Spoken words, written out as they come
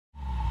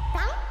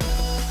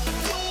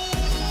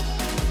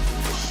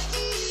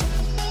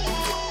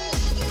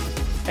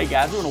Hey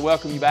guys, we want to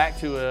welcome you back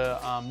to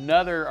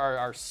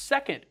our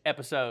second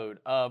episode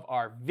of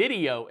our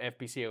video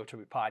FPC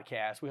Okeechobee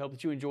podcast. We hope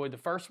that you enjoyed the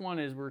first one,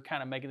 as we're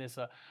kind of making this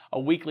a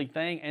weekly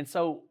thing. And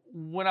so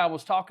when I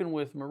was talking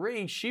with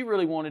Marie, she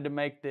really wanted to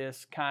make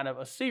this kind of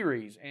a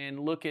series and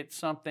look at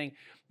something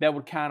that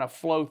would kind of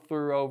flow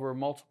through over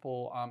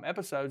multiple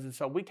episodes. And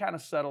so we kind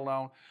of settled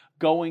on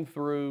going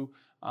through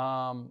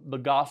the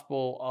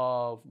Gospel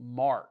of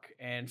Mark.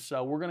 And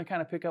so we're going to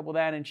kind of pick up with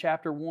that in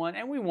chapter 1,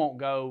 and we won't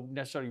go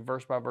necessarily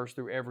verse by verse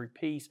through every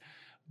piece,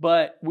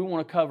 but we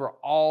want to cover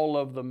all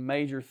of the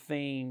major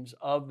themes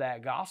of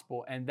that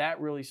gospel. And that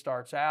really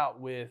starts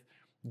out with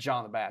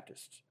John the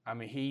Baptist. I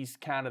mean, he's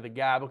kind of the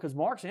guy, because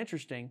Mark's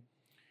interesting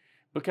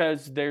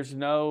because there's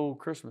no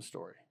Christmas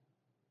story.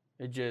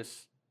 It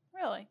just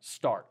really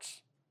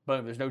starts.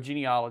 Boom, there's no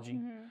genealogy.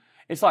 Mm-hmm.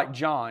 It's like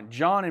John.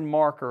 John and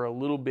Mark are a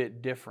little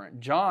bit different.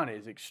 John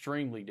is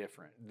extremely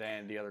different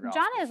than the other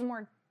Gospels. John is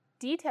more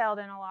detailed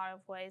in a lot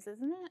of ways,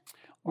 isn't it?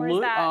 Or Luke,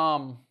 is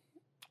that...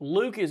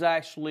 Luke is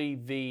actually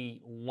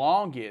the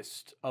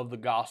longest of the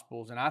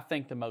Gospels, and I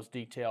think the most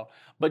detailed.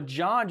 But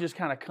John just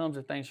kind of comes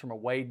at things from a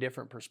way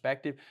different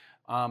perspective.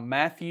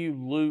 Matthew,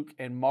 Luke,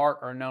 and Mark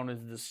are known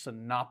as the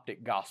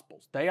synoptic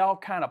Gospels. They all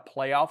kind of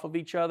play off of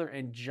each other,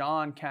 and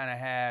John kind of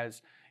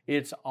has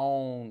its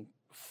own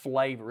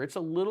flavor. It's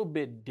a little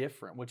bit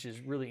different, which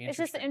is really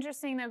interesting. It's just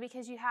interesting though,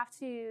 because you have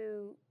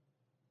to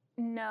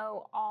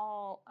know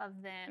all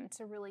of them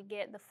to really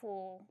get the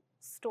full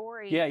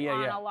story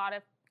on a lot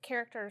of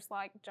characters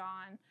like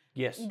John.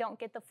 Yes. You don't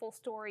get the full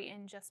story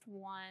in just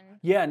one.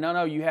 Yeah,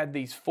 no, you had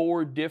these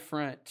 4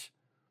 different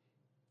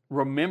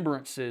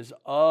remembrances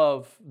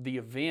of the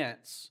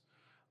events,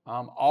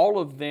 all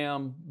of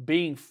them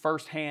being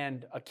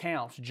first-hand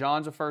accounts.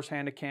 John's a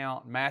first-hand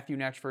account, Matthew,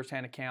 natural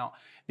first-hand account.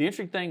 The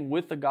interesting thing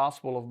with the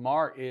Gospel of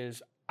Mark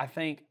is, I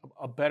think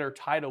a better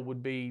title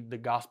would be the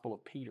Gospel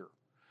of Peter,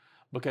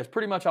 because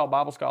pretty much all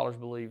Bible scholars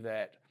believe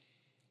that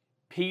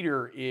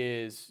Peter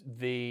is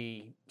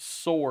the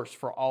source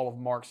for all of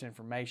Mark's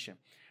information.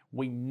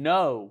 We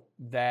know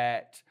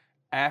that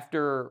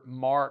after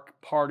Mark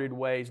parted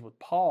ways with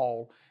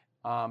Paul,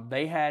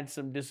 they had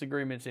some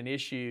disagreements and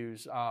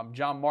issues.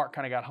 John Mark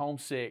kind of got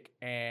homesick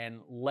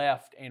and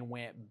left and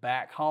went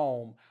back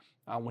home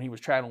when he was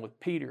traveling with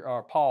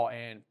Paul,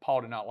 and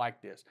Paul did not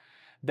like this.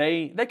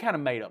 They kind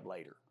of made up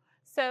later.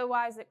 So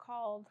why is it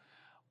called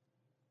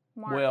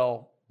Mark?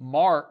 Well,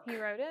 Mark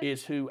wrote it?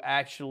 Is who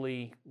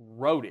actually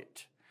wrote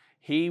it.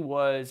 He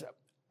was,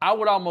 I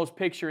would almost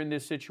picture in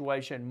this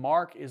situation,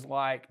 Mark is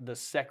like the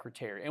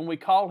secretary. And we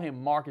call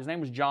him Mark. His name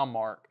was John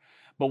Mark,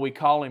 but we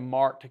call him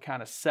Mark to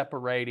kind of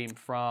separate him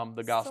from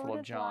the Gospel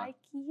of John. Sort of like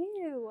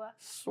you.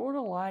 Sort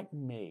of like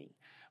me.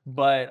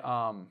 But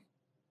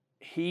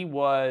he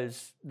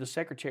was the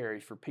secretary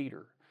for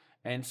Peter.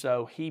 And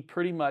so he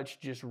pretty much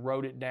just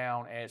wrote it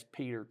down as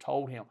Peter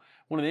told him.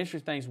 One of the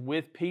interesting things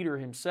with Peter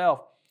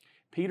himself,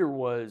 Peter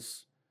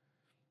was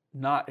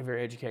not a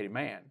very educated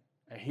man.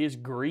 His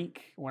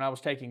Greek, when I was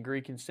taking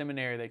Greek in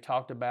seminary, they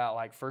talked about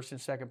like 1st and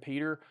 2nd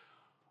Peter.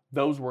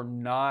 Those were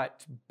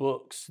not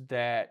books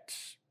that,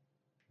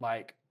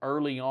 like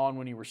early on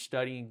when you were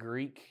studying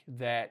Greek,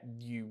 that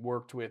you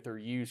worked with or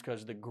used,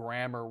 because the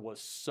grammar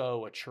was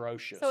so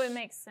atrocious. So it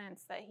makes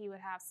sense that he would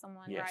have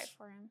someone write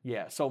for him.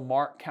 Yeah, so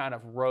Mark kind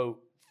of wrote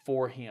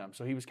for him.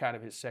 So he was kind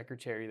of his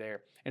secretary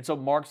there. And so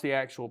Mark's the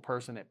actual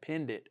person that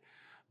penned it.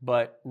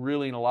 But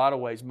really, in a lot of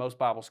ways, most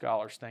Bible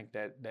scholars think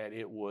that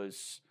it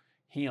was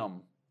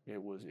him.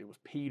 It was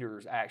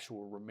Peter's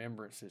actual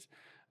remembrances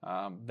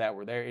that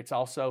were there. It's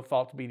also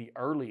thought to be the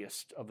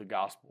earliest of the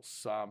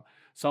Gospels.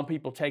 Some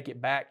people take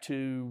it back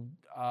to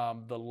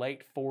the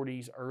late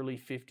 40s, early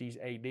 50s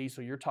AD.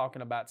 So you're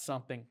talking about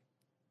something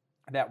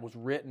that was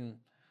written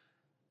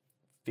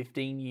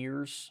 15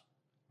 years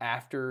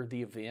after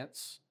the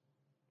events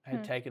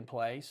had taken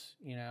place,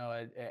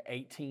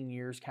 18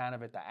 years kind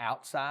of at the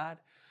outside.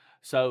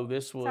 So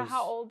this was... So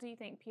how old do you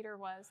think Peter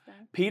was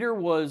then? Peter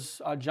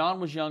was, John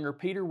was younger.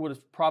 Peter was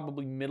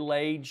probably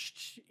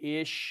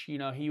middle-aged-ish.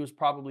 He was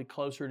probably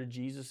closer to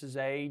Jesus'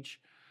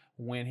 age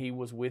when he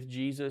was with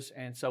Jesus.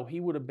 And so he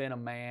would have been a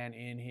man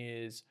in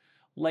his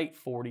late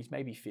 40s,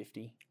 maybe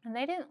 50. And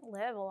they didn't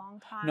live a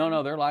long time.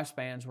 No, their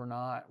lifespans were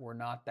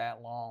not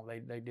that long.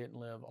 They didn't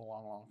live a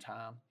long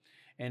time.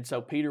 And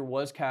so Peter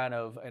was kind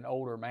of an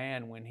older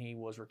man when he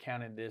was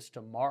recounting this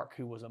to Mark,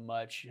 who was a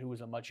much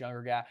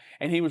younger guy.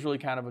 And he was really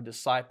kind of a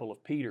disciple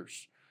of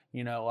Peter's.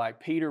 Like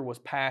Peter was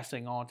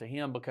passing on to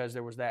him because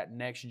there was that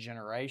next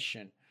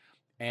generation.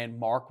 And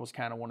Mark was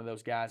kind of one of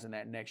those guys in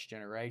that next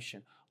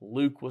generation.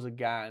 Luke was a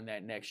guy in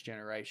that next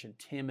generation.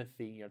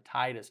 Timothy,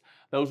 Titus,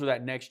 those were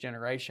that next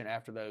generation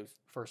after those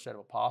first set of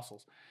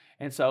apostles.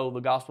 And so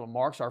the Gospel of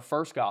Mark's our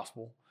first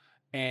gospel.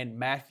 And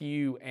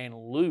Matthew and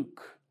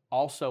Luke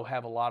also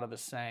have a lot of the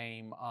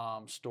same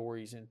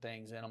stories and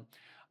things in them.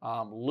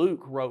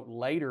 Luke wrote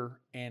later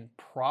and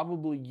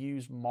probably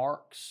used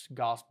Mark's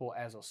gospel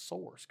as a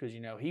source because,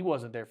 he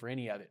wasn't there for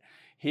any of it.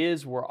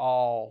 His were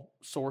all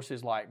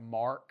sources like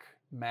Mark,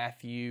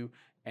 Matthew,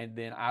 and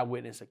then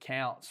eyewitness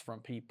accounts from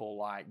people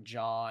like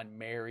John,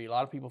 Mary. A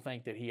lot of people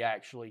think that he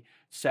actually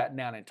sat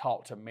down and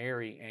talked to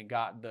Mary and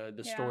got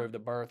the story of the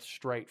birth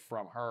straight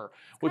from her,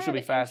 which will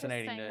be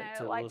fascinating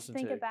to listen to.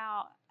 Think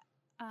about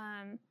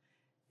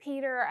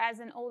Peter as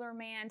an older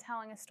man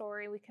telling a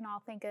story. We can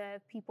all think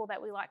of people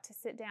that we like to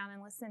sit down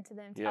and listen to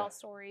them tell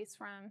stories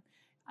from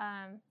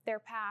their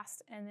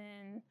past, and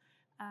then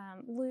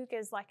Luke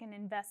is like an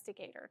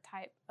investigator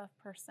type of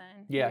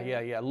person.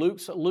 Yeah.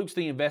 Luke's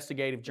the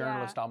investigative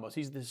journalist almost.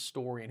 He's the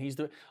historian.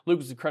 Luke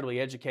was incredibly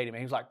educated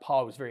man. He was like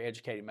Paul, he was a very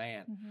educated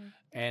man.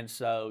 And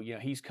so,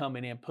 he's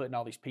coming in, putting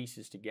all these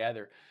pieces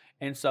together.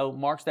 And so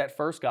Mark's that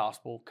first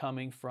gospel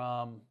coming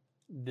from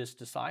this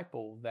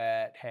disciple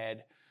that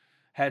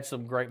had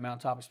some great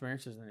mountaintop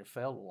experiences and it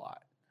failed a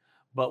lot.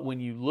 But when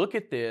you look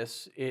at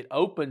this, it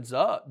opens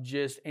up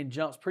and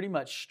jumps pretty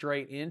much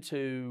straight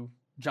into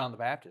John the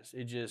Baptist.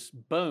 It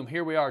just, boom,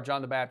 here we are,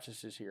 John the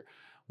Baptist is here.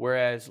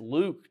 Whereas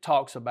Luke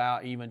talks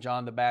about even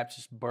John the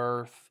Baptist's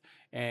birth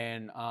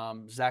and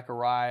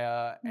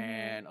Zechariah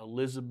and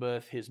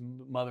Elizabeth, his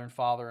mother and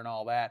father and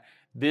all that.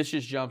 This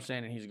just jumps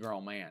in and he's a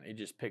grown man. It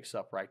just picks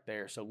up right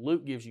there. So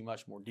Luke gives you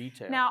much more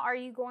detail. Now, are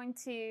you going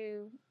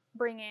to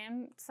bring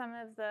in some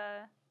of the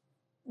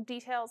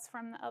details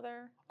from the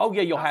other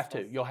You'll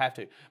Gospels? have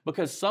to.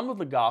 Because some of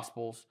the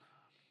Gospels,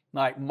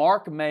 like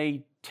Mark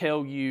may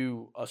tell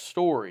you a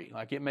story,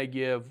 like it may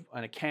give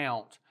an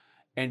account,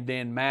 and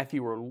then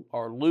Matthew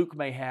or Luke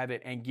may have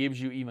it and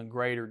gives you even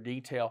greater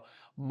detail.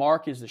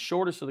 Mark is the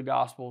shortest of the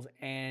Gospels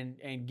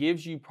and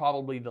gives you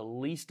probably the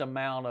least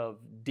amount of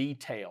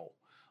detail.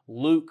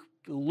 Luke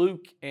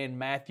and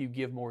Matthew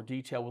give more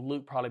detail, with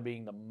Luke probably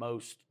being the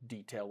most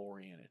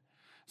detail-oriented.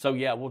 So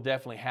yeah, we'll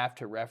definitely have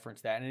to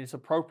reference that, and it's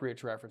appropriate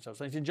to reference those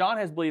things. And John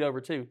has bleed over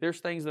too.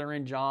 There's things that are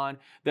in John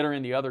that are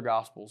in the other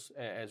Gospels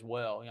as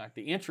well. Like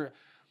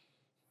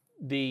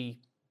the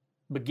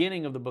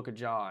beginning of the book of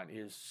John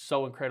is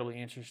so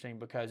incredibly interesting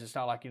because it's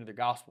not like the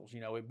Gospels.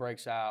 It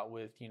breaks out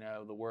with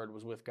the Word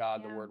was with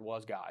God, the Word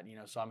was God.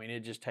 So I mean, it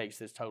just takes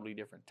this totally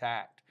different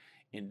tact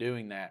in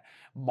doing that.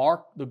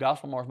 The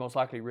Gospel of Mark is most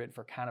likely written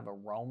for kind of a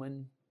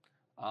Roman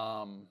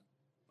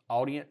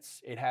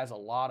audience. It has a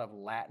lot of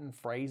Latin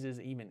phrases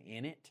even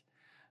in it,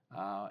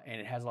 and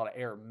it has a lot of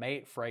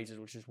Aramaic phrases,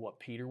 which is what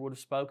Peter would have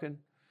spoken.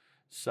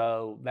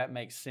 So that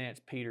makes sense,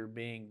 Peter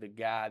being the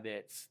guy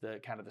that's the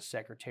kind of the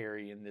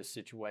secretary in this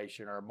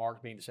situation, or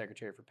Mark being the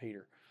secretary for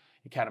Peter.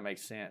 It kind of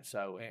makes sense.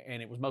 So,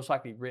 and it was most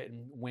likely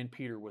written when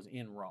Peter was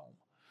in Rome.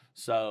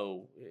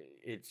 So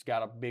it's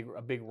got a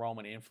big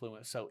Roman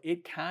influence. So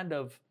it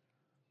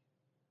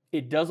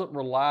doesn't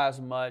rely as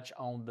much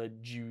on the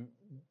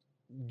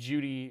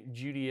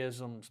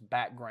Judaism's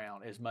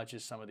background as much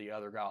as some of the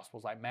other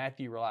Gospels. Like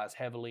Matthew relies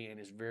heavily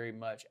and is very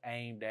much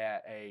aimed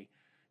at a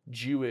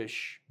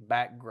Jewish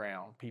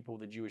background, people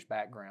with a Jewish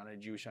background and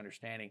a Jewish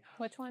understanding.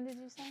 Which one did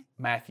you say?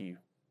 Matthew.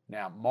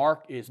 Now,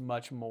 Mark is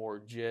much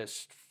more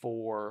just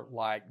for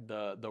like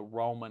the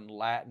Roman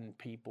Latin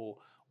people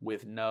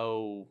with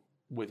no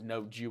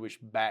Jewish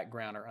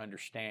background or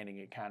understanding.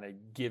 It kind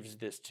of gives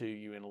this to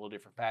you in a little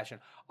different fashion.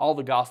 All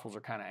the Gospels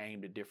are kind of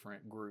aimed at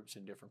different groups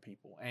and different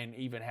people, and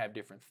even have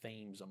different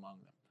themes among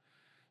them.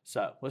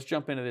 So let's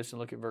jump into this and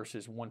look at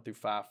verses 1 through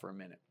 5 for a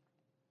minute.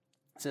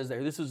 It says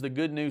there, this is the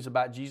good news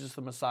about Jesus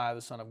the Messiah,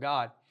 the Son of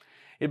God.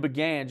 It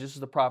began just as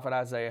the prophet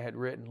Isaiah had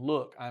written,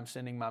 "Look, I am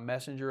sending my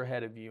messenger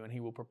ahead of you, and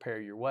he will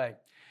prepare your way.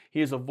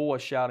 He is a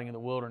voice shouting in the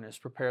wilderness,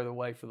 prepare the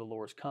way for the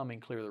Lord's coming,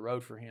 clear the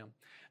road for him."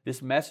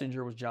 This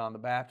messenger was John the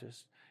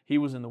Baptist. He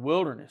was in the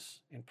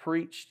wilderness and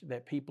preached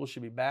that people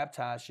should be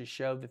baptized to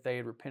show that they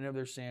had repented of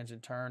their sins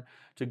and turned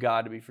to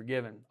God to be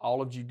forgiven.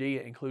 All of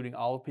Judea, including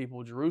all the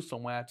people of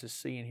Jerusalem, went out to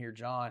see and hear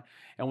John.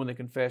 And when they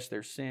confessed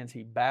their sins,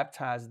 he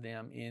baptized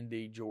them in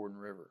the Jordan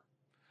River.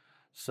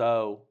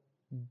 So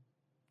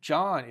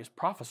John is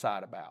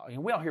prophesied about.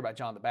 We all hear about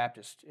John the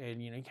Baptist,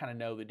 and you kind of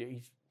know that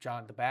he's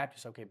John the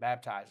Baptist, okay,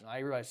 baptized. And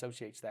everybody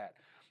associates that,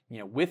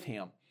 with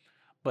him.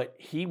 But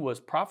he was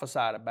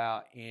prophesied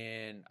about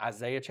in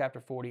Isaiah chapter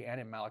 40 and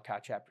in Malachi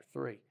chapter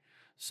 3.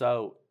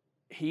 So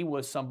he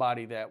was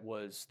somebody that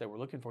we're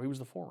looking for. He was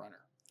the forerunner.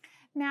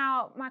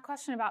 Now, my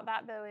question about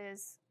that, though,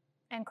 is,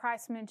 and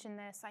Christ mentioned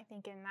this, I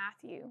think, in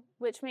Matthew,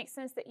 which makes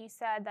sense that you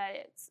said that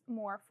it's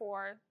more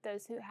for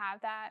those who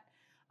have that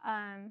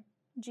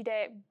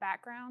Judaic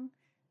background.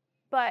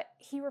 But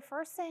he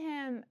refers to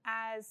him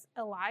as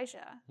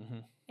Elijah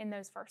in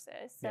those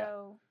verses.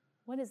 So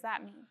what does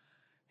that mean?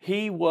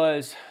 He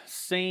was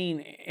seen,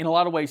 in a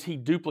lot of ways, he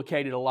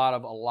duplicated a lot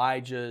of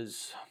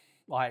Elijah's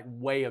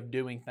way of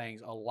doing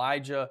things.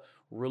 Elijah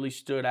really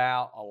stood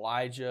out.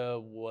 Elijah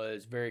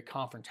was very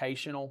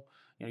confrontational.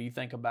 You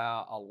think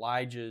about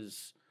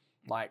Elijah's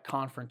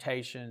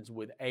confrontations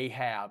with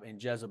Ahab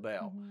and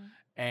Jezebel,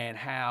 and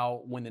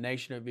how when the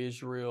nation of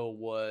Israel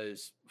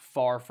was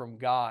far from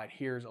God,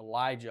 here's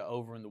Elijah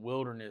over in the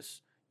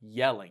wilderness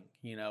yelling.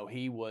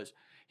 He was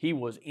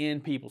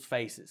in people's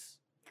faces.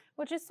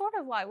 Which is sort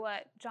of like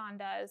what John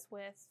does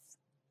with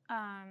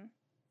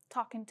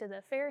talking to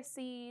the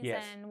Pharisees,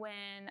 and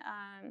when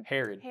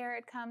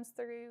Herod comes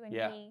through and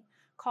he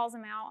calls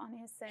him out on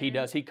his sin. He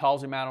does. He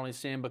calls him out on his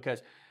sin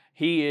because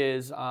he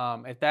is,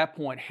 at that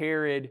point,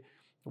 Herod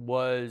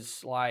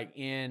was like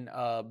in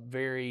a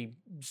very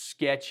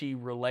sketchy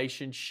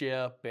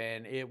relationship,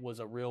 and it was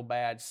a real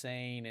bad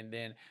scene. And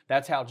then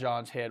that's how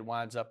John's head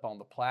winds up on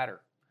the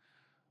platter.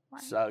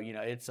 Right. So, you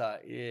know, it's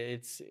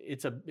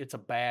a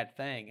bad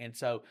thing. And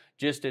so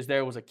just as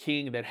there was a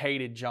king that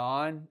hated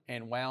John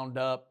and wound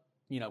up,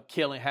 you know,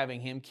 having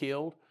him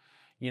killed,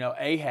 you know,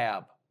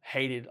 Ahab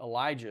hated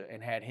Elijah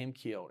and had him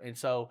killed. And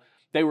so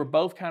they were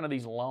both kind of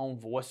these lone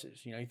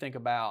voices. You know, you think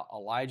about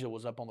Elijah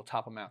was up on the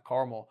top of Mount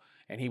Carmel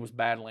and he was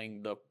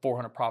battling the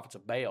 400 prophets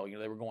of Baal. You know,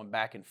 they were going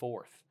back and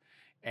forth.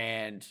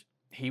 And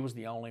he was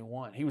the only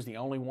one. He was the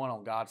only one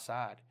on God's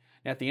side.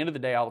 Now, at the end of the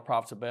day, all the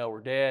prophets of Baal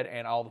were dead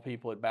and all the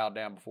people had bowed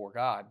down before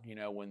God, you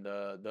know, when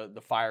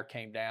the fire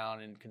came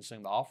down and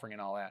consumed the offering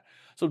and all that.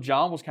 So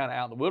John was kind of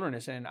out in the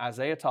wilderness. And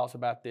Isaiah talks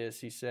about this.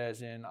 He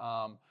says in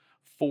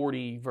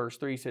 40 verse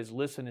 3, he says,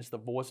 listen, it's the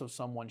voice of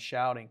someone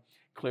shouting,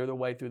 clear the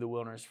way through the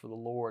wilderness for the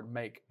Lord,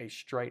 make a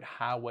straight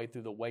highway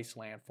through the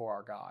wasteland for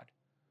our God.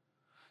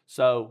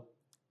 So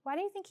why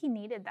do you think he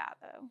needed that,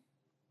 though?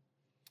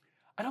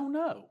 I don't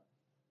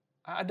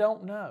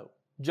know.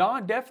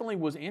 John definitely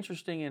was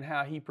interesting in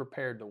how he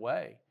prepared the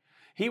way.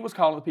 He was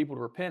calling the people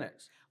to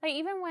repentance. Like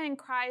even when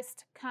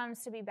Christ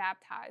comes to be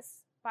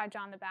baptized by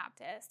John the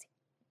Baptist,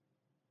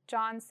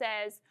 John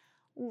says,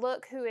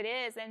 look who it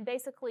is, and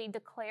basically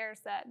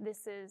declares that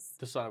this is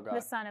the Son of God.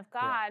 The Son of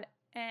God.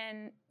 Yeah.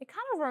 And it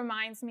kind of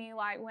reminds me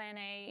like when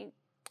a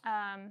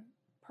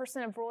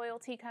person of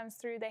royalty comes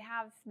through, they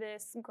have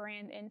this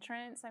grand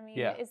entrance. I mean,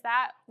 is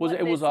that what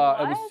it was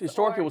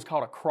historically it was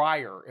called a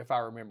crier, if I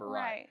remember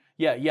right.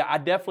 Yeah, I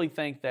definitely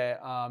think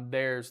that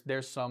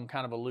there's some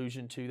kind of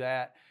allusion to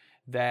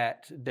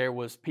that there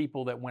was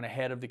people that went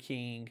ahead of the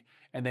king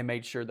and they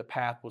made sure the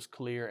path was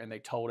clear and they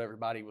told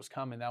everybody he was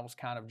coming. That was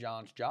kind of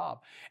John's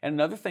job. And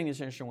another thing that's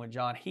interesting with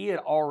John, he had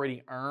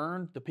already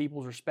earned the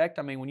people's respect.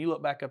 I mean, when you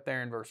look back up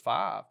there in verse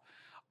 5,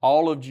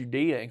 all of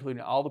Judea,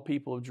 including all the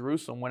people of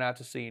Jerusalem, went out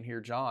to see and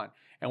hear John.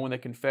 And when they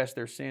confessed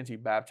their sins, he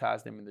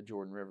baptized them in the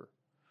Jordan River.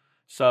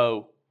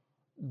 So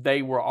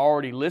they were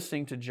already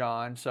listening to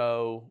John,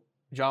 so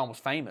John was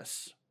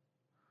famous.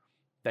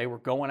 They were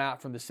going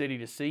out from the city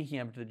to see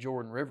him to the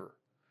Jordan River.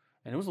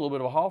 And it was a little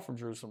bit of a haul from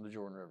Jerusalem to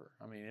Jordan River.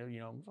 I mean, you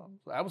know,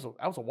 that was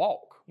a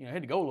walk. You know, I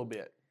had to go a little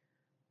bit.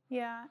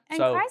 Yeah, and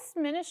so, Christ's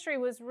ministry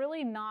was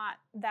really not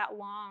that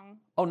long.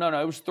 Oh, no,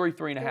 it was three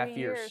and a half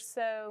years.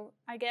 So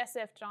I guess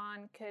if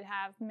John could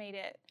have made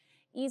it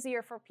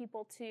easier for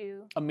people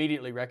to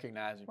immediately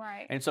recognize him.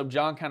 Right. And so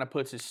John kind of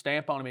puts his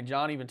stamp on him, and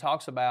John even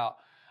talks about,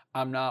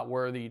 I'm not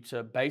worthy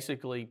to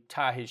basically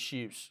tie his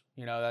shoes.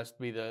 You know, that's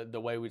be the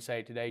way we'd say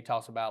it today. He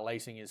talks about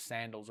lacing his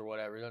sandals or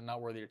whatever. I'm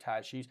not worthy to tie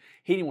his shoes.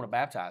 He didn't want to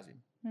baptize him.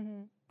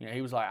 Mm-hmm. You know,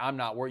 he was like, I'm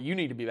not worthy. You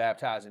need to be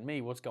baptizing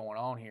me. What's going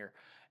on here?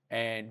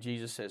 And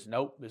Jesus says,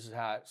 nope, this is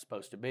how it's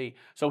supposed to be.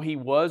 So he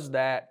was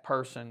that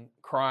person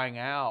crying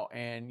out.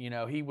 And, you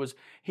know, he was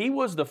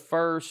the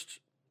first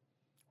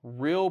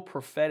real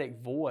prophetic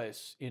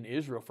voice in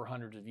Israel for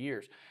hundreds of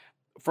years.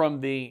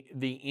 From the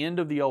end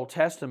of the Old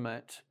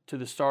Testament to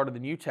the start of the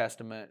New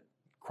Testament,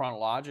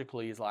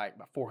 chronologically, is like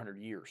about 400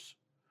 years.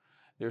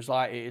 There's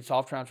like, it's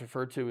oftentimes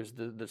referred to as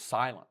the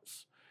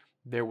silence.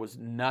 There was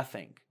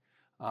nothing.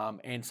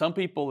 And some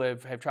people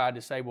have tried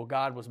to say, well,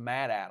 God was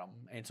mad at him,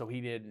 and so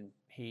he didn't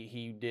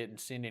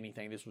send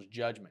anything. This was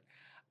judgment.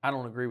 I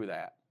don't agree with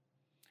that.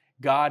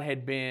 God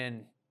had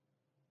been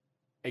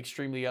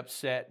extremely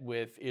upset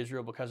with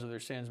Israel because of their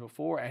sins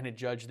before and had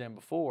judged them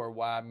before.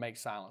 Why make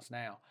silence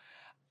now?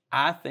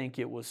 I think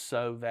it was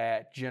so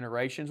that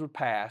generations would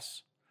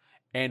pass,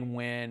 and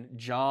when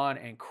John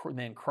and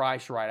then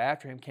Christ right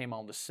after him came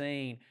on the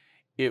scene,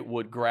 it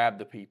would grab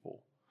the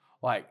people.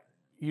 Like,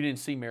 you didn't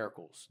see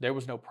miracles. There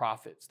was no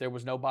prophets. There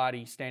was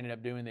nobody standing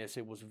up doing this.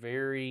 It was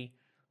very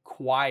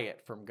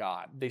quiet from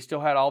God. They still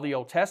had all the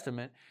Old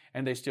Testament,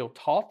 and they still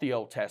taught the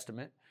Old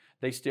Testament.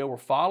 They still were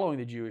following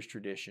the Jewish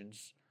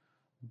traditions,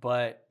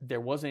 but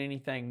there wasn't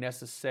anything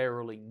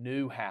necessarily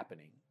new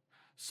happening.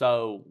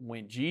 So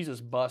when Jesus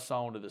busts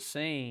onto the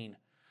scene,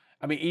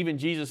 I mean, even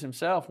Jesus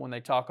himself, when they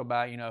talk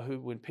about, you know,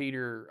 when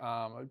Peter,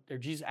 or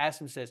Jesus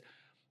asks him, says,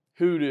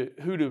 who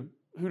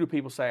do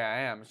people say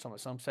I am?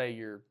 Some say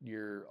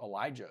you're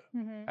Elijah.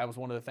 Mm-hmm. That was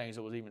one of the things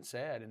that was even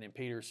said. And then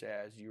Peter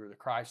says, you are the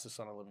Christ, the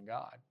Son of the living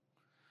God.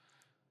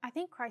 I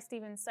think Christ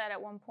even said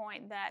at one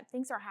point that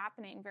things are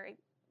happening very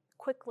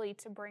quickly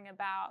to bring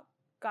about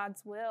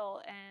God's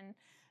will and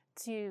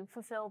to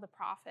fulfill the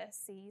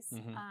prophecies.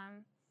 Mm-hmm.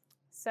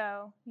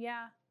 So,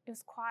 yeah, it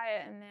was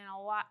quiet, and then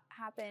a lot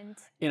happened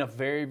in a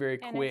very, very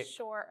quick,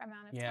 short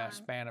amount of time.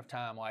 Span of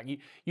time. Like you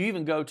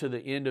even go to the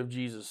end of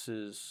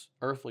Jesus's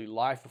earthly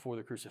life before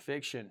the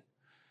crucifixion.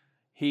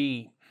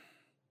 He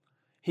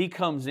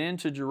comes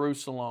into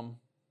Jerusalem,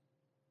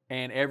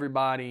 and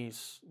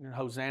everybody's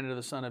Hosanna to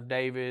the Son of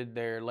David.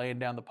 They're laying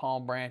down the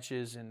palm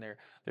branches, and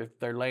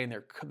they're laying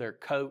their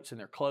coats and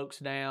their cloaks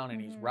down,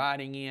 and mm-hmm. he's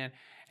riding in.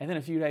 And then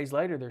a few days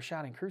later, they're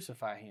shouting,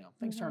 "Crucify him!"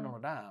 Things mm-hmm. turned on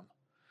a dime.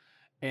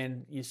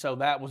 so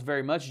that was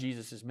very much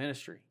Jesus'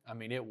 ministry. I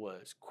mean, it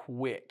was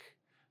quick,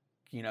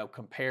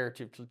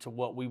 comparative to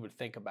what we would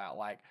think about.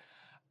 Like,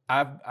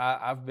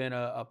 I've been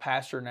a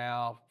pastor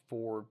now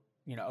for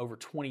over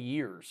 20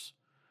 years,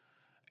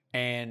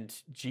 and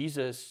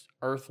Jesus'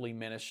 earthly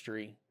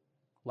ministry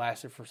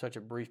lasted for such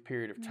a brief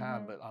period of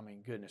time. But I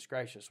mean, goodness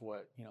gracious,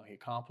 what he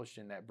accomplished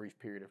in that brief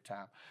period of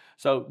time.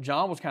 So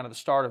John was kind of the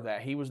start of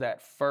that. He was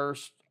that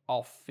first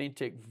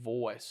authentic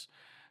voice.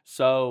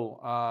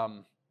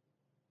 So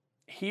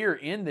here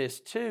in this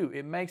too,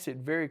 it makes it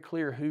very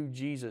clear who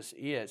Jesus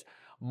is.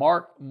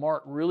 Mark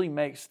really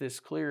makes this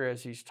clear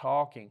as he's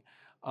talking.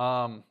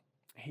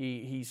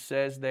 He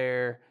says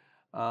there,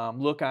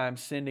 look, I am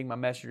sending my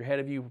messenger ahead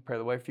of you. Prepare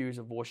the way for you as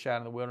a voice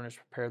shouting in the wilderness.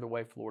 Prepare the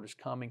way for the Lord is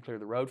coming. Clear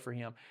the road for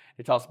him.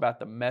 It talks about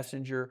the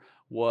messenger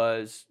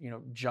was,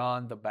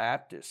 John the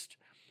Baptist.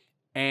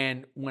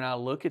 And when I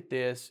look at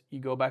this, you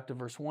go back to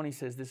verse 1, he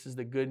says, this is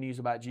the good news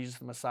about Jesus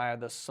the Messiah,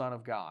 the Son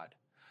of God.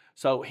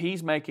 So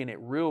he's making it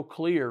real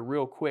clear,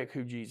 real quick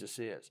who Jesus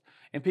is.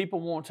 And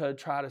people want to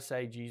try to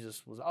say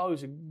Jesus was,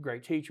 he's a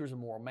great teacher, he's a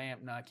moral man.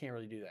 No, I can't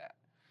really do that.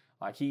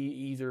 Like, he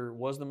either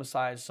was the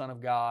Messiah, Son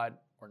of God,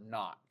 or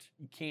not.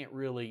 You can't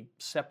really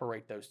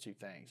separate those two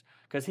things,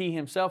 because he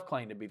himself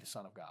claimed to be the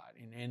Son of God.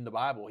 In the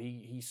Bible,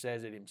 he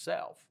says it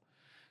himself.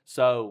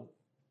 So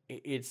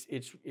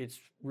it's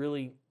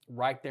really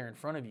right there in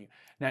front of you.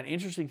 Now, an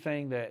interesting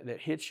thing that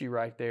hits you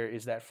right there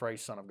is that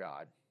phrase, Son of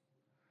God.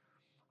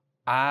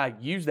 I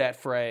use that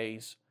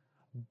phrase,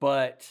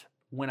 but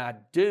when I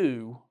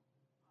do,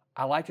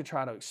 I like to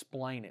try to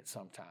explain it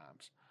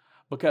sometimes.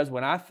 Because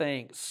when I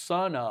think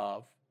son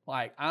of,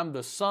 like, I'm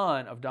the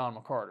son of Don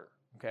McCarter.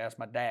 Okay, that's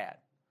my dad.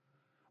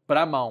 But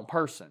I'm my own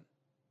person.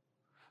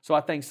 So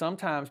I think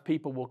sometimes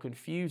people will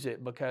confuse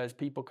it because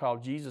people call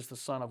Jesus the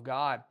Son of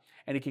God,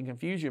 and it can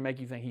confuse you and make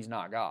you think he's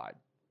not God.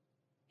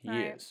 He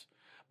is.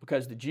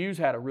 Because the Jews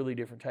had a really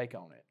different take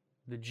on it.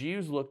 The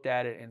Jews looked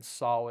at it and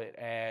saw it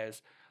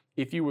as,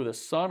 if you were the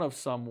son of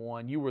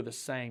someone, you were the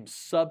same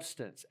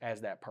substance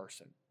as that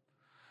person.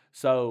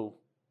 So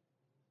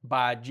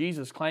by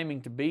Jesus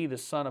claiming to be the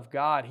Son of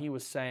God, he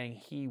was saying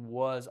he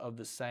was of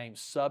the same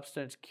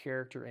substance,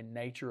 character, and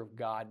nature of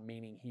God,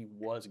 meaning he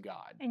was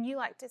God. And you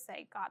like to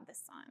say God the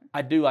Son.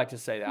 I do like to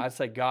say that. I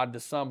say God the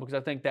Son because I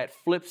think that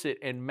flips it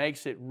and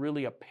makes it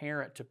really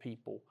apparent to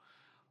people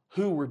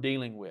who we're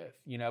dealing with,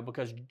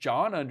 because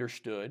John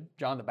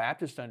the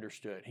Baptist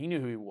understood. He knew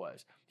who he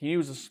was. He knew he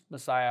was the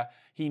Messiah.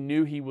 He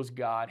knew he was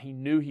God. He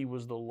knew he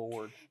was the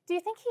Lord. Do you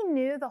think he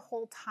knew the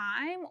whole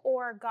time,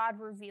 or God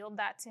revealed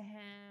that to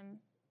him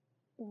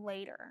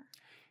later?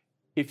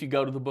 If you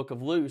go to the book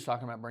of Luke, it's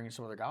talking about bringing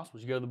some of the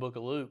Gospels. You go to the book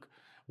of Luke,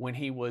 when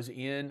he was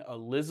in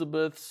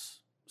Elizabeth's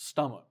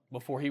stomach,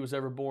 before he was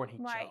ever born, he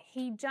jumped. Right,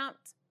 he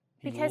jumped.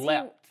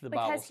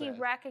 Because he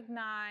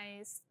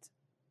recognized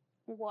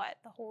what,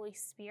 the Holy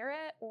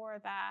Spirit,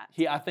 or that?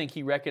 I think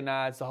he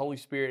recognized the Holy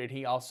Spirit, and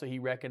he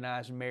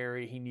recognized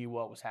Mary. He knew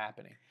what was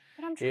happening.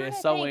 But I'm trying to think,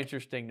 it's so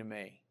interesting to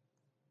me.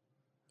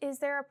 Is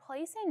there a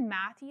place in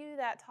Matthew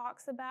that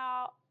talks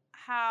about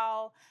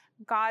how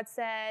God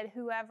said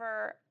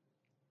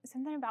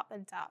something about the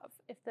dove?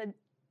 If the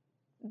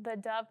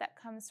dove that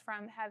comes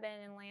from heaven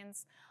and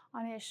lands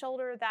on his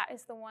shoulder, that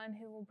is the one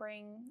who will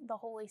bring the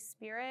Holy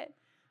Spirit?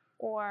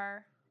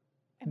 Or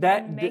am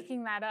I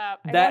making that up?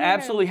 That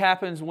absolutely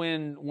happens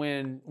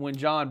when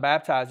John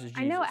baptizes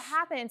Jesus. I know it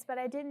happens, but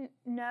I didn't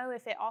know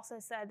if it also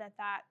said that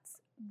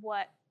that's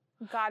what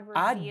God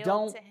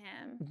revealed to him.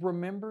 I don't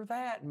remember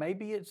that.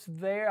 Maybe it's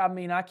there. I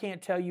mean, I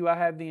can't tell you I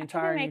have the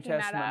entire New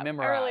Testament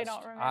memorized. I really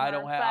don't remember. I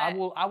don't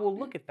have. I will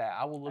look at that.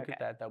 I will look at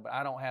that though, but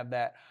I don't have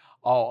that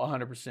all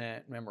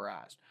 100%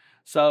 memorized.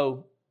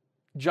 So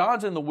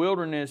John's in the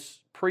wilderness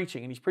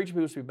preaching, and he's preaching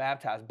people to be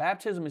baptized.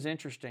 Baptism is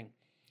interesting.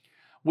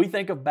 We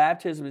think of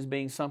baptism as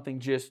being something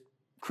just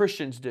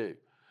Christians do.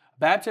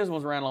 Baptism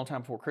was around a long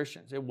time before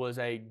Christians. It was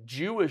a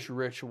Jewish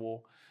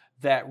ritual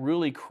that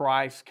really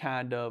Christ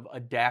kind of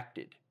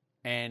adapted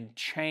and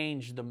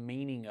changed the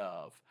meaning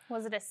of.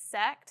 Was it a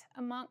sect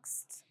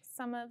amongst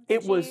some of the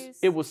Jews?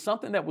 It was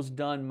something that was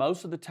done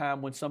most of the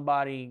time when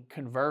somebody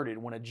converted,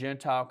 when a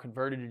Gentile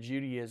converted to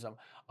Judaism.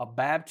 A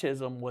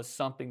baptism was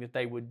something that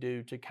they would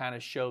do to kind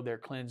of show their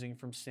cleansing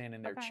from sin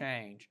and their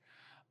change.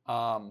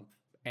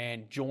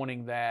 And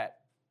joining that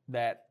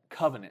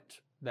covenant,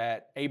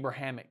 that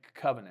Abrahamic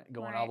covenant,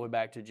 going all the way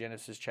back to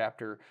Genesis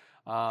chapter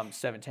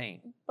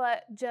 17.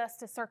 But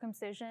just a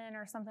circumcision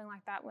or something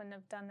like that wouldn't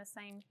have done the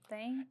same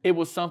thing? It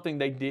was something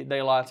they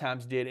a lot of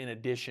times did in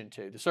addition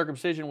to. The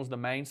circumcision was the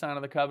main sign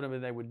of the covenant,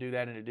 but they would do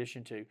that in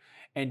addition to.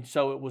 And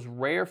so it was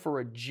rare for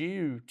a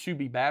Jew to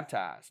be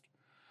baptized.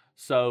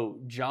 So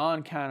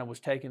John kind of was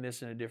taking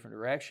this in a different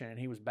direction, and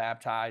he was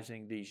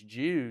baptizing these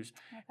Jews.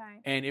 Okay.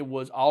 And it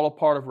was all a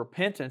part of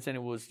repentance, and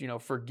it was,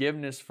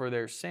 forgiveness for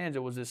their sins.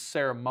 It was this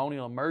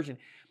ceremonial immersion.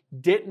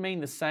 Didn't mean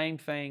the same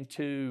thing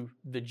to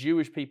the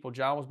Jewish people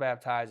John was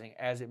baptizing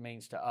as it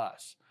means to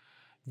us.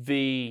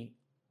 The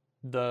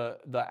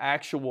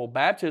actual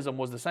baptism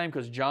was the same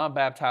because John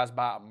baptized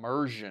by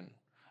immersion,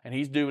 and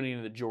he's doing it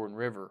in the Jordan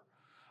River.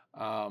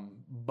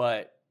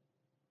 But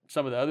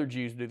some of the other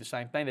Jews do the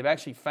same thing. They've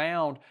actually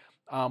found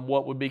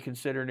what would be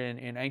considered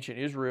in ancient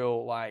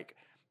Israel like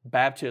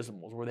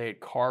baptismals, where they had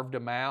carved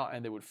them out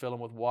and they would fill them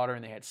with water,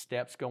 and they had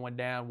steps going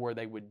down where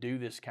they would do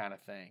this kind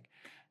of thing.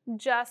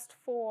 Just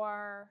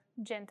for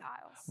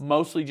Gentiles.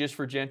 Mostly just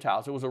for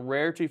Gentiles. It was a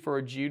rarity for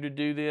a Jew to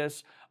do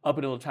this up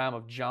until the time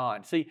of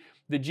John. See,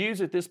 the Jews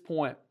at this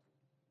point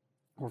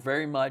were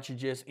very much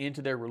just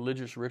into their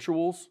religious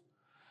rituals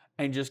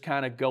and just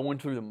kind of going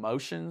through the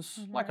motions,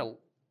 like a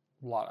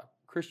lot of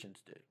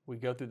Christians do. We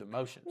go through the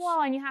motions.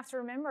 Well, and you have to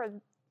remember,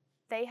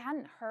 they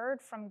hadn't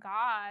heard from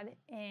God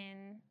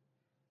in,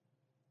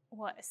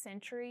 what, a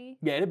century?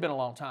 Yeah, it had been a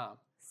long time.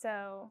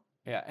 So...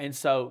 Yeah, and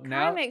so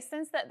now it makes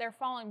sense that they're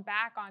falling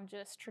back on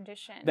just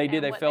tradition. They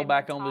did. They fell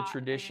back on the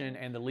tradition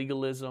and the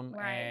legalism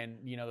right. and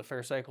the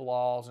Pharisaical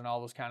laws and all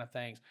those kind of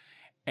things.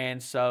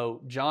 And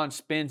so John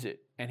spins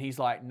it, and he's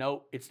like,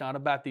 "Nope, it's not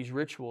about these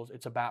rituals.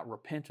 It's about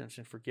repentance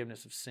and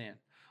forgiveness of sin.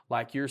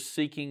 Like you're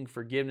seeking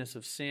forgiveness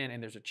of sin,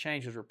 and there's a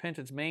change. Because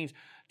repentance means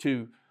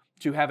to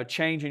have a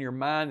change in your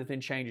mind that then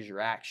changes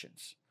your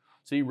actions.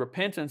 See,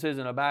 repentance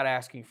isn't about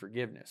asking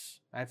forgiveness.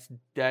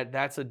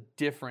 That's a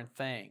different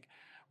thing."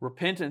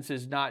 Repentance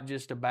is not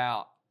just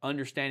about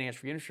understanding as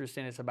forgiveness for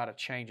sin, it's about a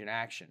change in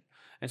action.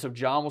 And so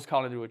John was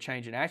called to do a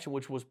change in action,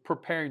 which was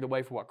preparing the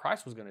way for what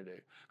Christ was going to do.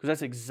 Because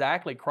that's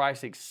exactly,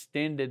 Christ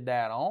extended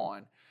that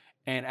on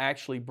and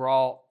actually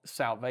brought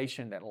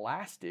salvation that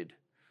lasted,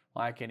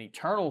 like an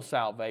eternal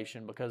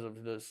salvation because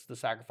of the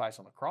sacrifice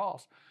on the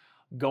cross,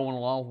 going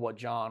along with what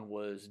John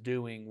was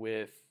doing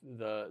with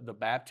the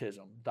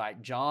baptism.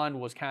 Like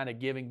John was kind of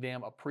giving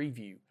them a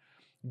preview.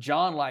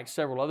 John, like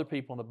several other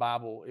people in the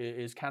Bible,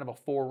 is kind of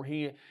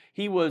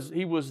he was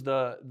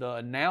the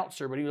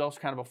announcer, but he was also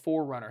kind of a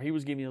forerunner. He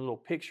was giving you a little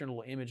picture and a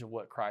little image of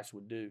what Christ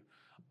would do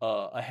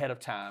ahead of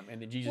time,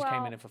 and then Jesus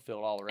came in and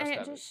fulfilled all the rest of it.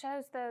 And it just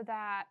shows, though,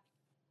 that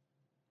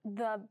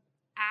the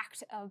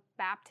act of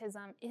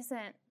baptism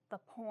isn't the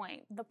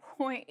point. The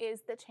point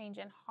is the change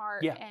in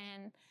heart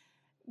and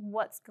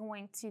what's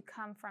going to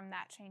come from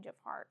that change of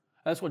heart.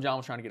 That's what John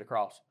was trying to get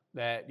across.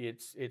 That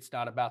it's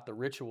not about the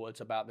ritual, it's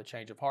about the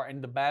change of heart.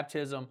 And the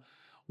baptism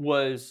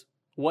was,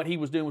 what he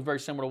was doing was very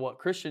similar to what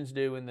Christians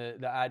do, in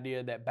the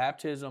idea that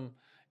baptism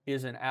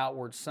is an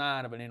outward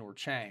sign of an inward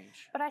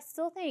change. But I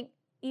still think,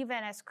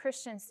 even as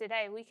Christians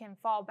today, we can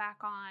fall back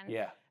on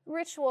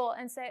ritual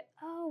and say,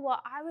 oh,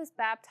 well, I was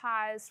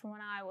baptized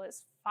when I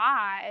was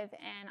 5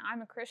 and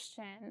I'm a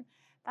Christian.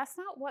 That's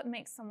not what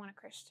makes someone a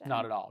Christian.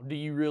 Not at all. Do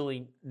you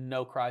really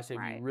know Christ?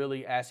 Have you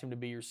really asked Him to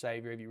be your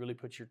Savior? Have you really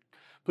put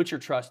your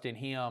trust in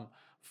Him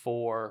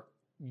for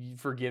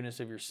forgiveness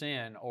of your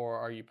sin, or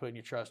are you putting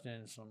your trust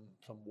in some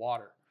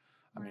water?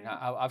 I mean,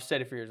 I've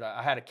said it for years.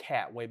 I had a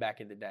cat way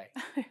back in the day.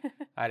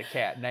 I had a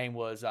cat. Name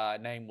was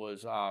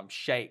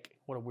Shake.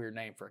 What a weird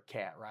name for a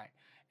cat, right?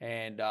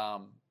 And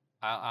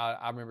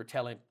I remember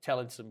telling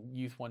some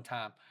youth one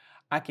time,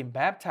 I can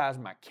baptize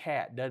my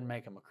cat, doesn't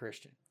make him a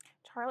Christian.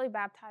 Charlie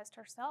baptized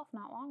herself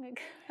not long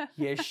ago.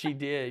 Yes, she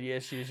did.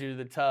 Yes, she was in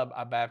the tub.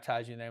 I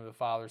baptized you in the name of the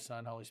Father,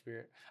 Son, Holy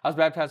Spirit. I was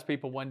baptizing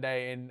people one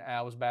day, and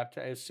I was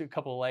baptized. It was a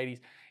couple of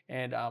ladies,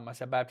 and I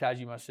said, "Baptize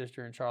you, my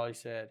sister." And Charlie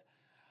said,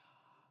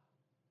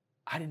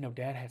 "I didn't know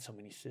Dad had so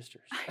many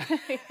sisters."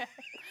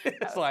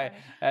 It's like,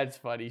 funny. That's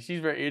funny. She's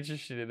very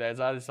interested in that.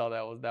 So I just thought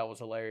that was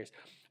hilarious.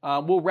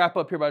 We'll wrap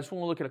up here, but I just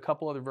want to look at a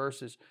couple other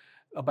verses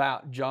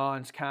about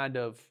John's kind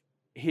of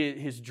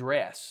his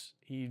dress.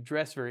 He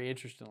dressed very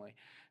interestingly.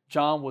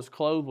 John was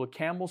clothed with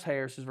camel's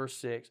hair, this is verse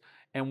 6,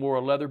 and wore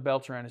a leather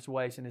belt around his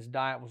waist, and his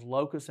diet was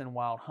locusts and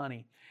wild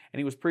honey. And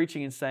he was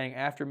preaching and saying,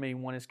 "After me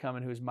one is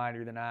coming who is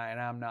mightier than I,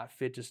 and I am not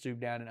fit to stoop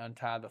down and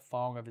untie the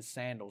thong of his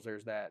sandals."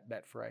 There's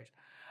that phrase.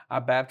 "I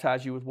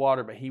baptize you with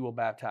water, but he will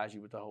baptize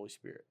you with the Holy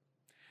Spirit."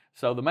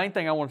 So the main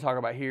thing I want to talk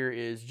about here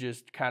is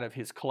just kind of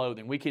his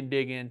clothing. We can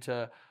dig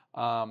into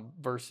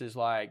verses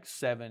like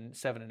 7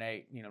 and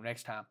 8,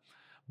 next time.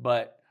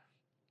 But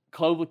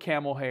clothed with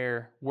camel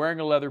hair, wearing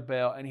a leather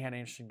belt, and he had an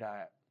interesting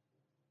diet.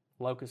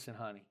 Locusts and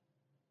honey.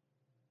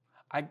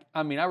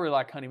 I mean, I really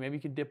like honey. Maybe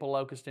you could dip a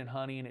locust in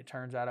honey and it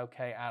turns out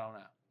okay. I don't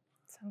know.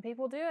 Some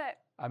people do it.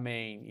 I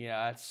mean,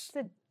 it's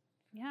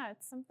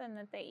something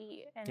that they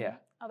eat in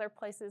other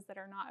places that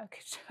are not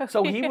Okeechobee.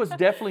 So he was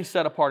definitely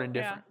set apart and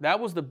different. That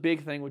was the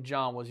big thing with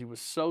John, was he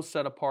was so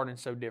set apart and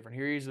so different.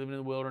 Here he's living in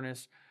the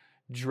wilderness,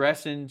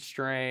 dressing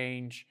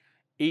strange,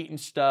 eating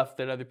stuff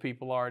that other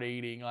people aren't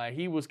eating. Like,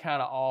 he was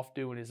kind of off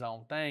doing his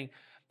own thing.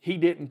 He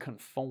didn't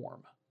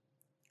conform.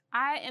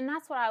 And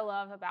that's what I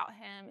love about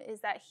him, is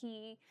that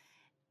he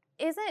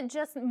isn't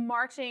just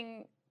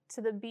marching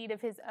to the beat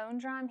of his own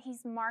drum.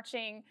 He's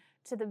marching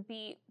to the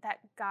beat that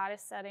God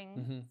is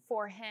setting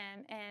for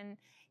him, and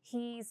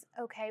he's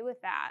okay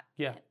with that.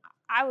 Yeah.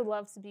 I would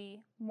love to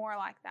be more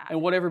like that.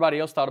 And what everybody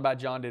else thought about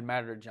John didn't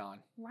matter to John.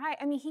 Right.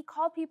 I mean, he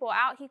called people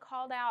out. He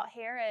called out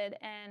Herod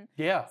and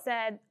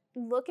said,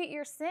 "Look at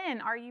your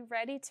sin. Are you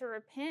ready to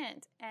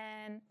repent?"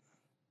 And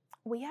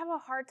we have a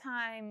hard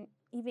time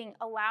even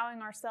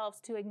allowing ourselves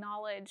to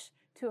acknowledge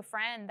to a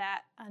friend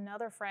that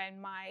another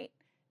friend might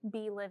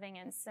be living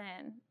in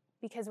sin.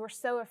 because we're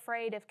so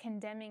afraid of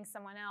condemning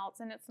someone else.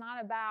 And it's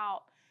not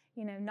about,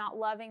 not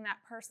loving that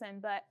person,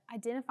 but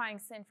identifying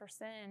sin for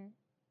sin.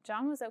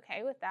 John was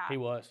okay with that. He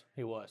was.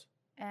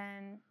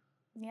 And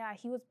yeah,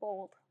 he was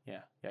bold.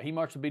 Yeah. He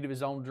marched the beat of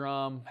his own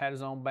drum, had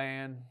his own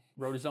band,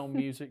 wrote his own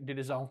music, did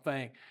his own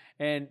thing.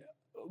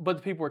 But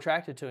the people were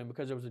attracted to him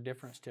because there was a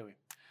difference to him.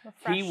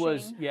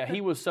 Refreshing.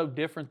 He was so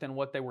different than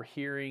what they were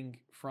hearing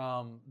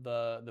from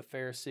the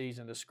Pharisees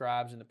and the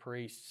scribes and the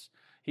priests.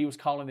 He was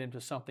calling them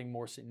to something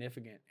more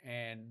significant,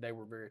 and they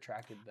were very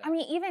attracted to that. I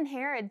mean, even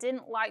Herod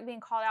didn't like being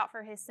called out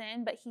for his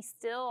sin, but he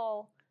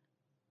still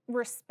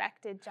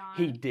respected John.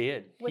 He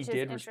did. Which he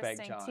did is respect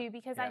interesting John. too,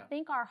 because I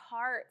think our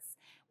hearts,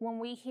 when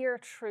we hear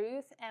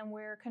truth and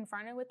we're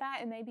confronted with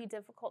that, it may be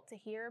difficult to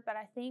hear, but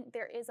I think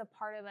there is a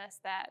part of us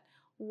that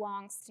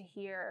longs to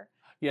hear.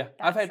 Yeah,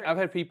 I've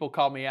had people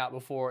call me out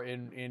before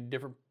in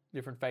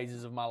different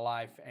phases of my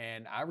life,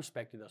 and I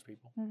respected those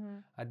people. Mm-hmm.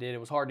 I did. It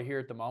was hard to hear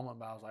at the moment,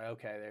 but I was like,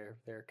 okay,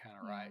 they're kind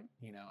of right.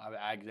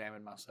 I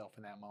examined myself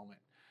in that moment,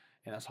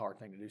 and that's a hard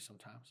thing to do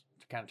sometimes,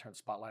 to kind of turn the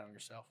spotlight on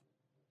yourself.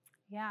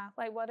 Yeah,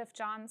 like what if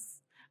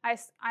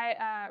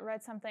I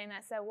read something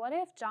that said, what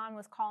if John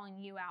was calling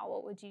you out?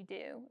 What would you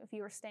do if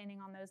you were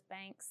standing on those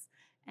banks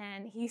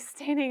and he's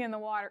standing in the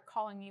water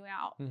calling you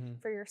out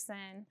for your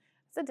sin?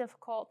 It's a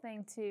difficult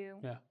thing to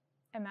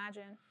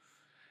imagine.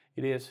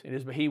 It is,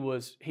 but he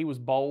was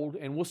bold,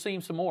 and we'll see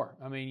him some more.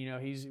 I mean,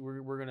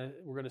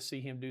 we're gonna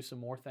see him do some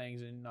more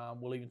things, and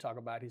we'll even talk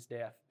about his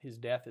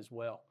death as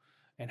well,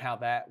 and how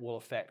that will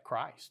affect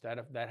Christ.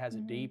 That has a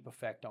deep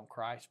effect on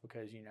Christ,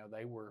 because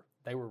they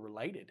were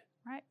related.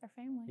 Right, they're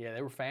family. Yeah,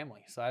 they were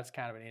family. So that's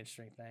kind of an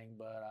interesting thing.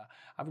 But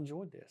I've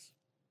enjoyed this.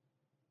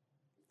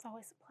 It's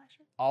always a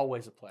pleasure.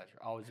 Always a pleasure.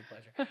 Always a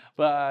pleasure.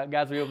 But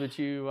guys, we hope that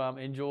you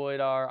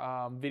enjoyed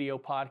our video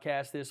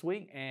podcast this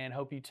week, and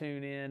hope you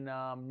tune in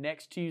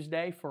next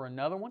Tuesday for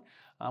another one.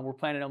 We're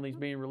planning on these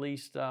being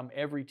released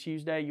every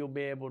Tuesday. You'll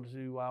be able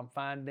to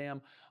find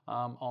them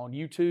on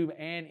YouTube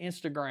and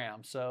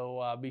Instagram.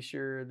 So be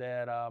sure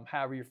that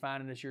however you're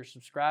finding us, you're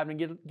subscribed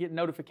and get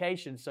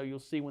notifications so you'll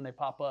see when they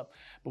pop up.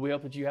 But we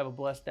hope that you have a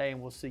blessed day,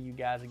 and we'll see you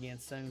guys again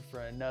soon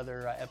for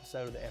another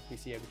episode of the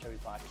FBC Okeechobee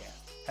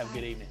podcast. Have a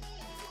good evening.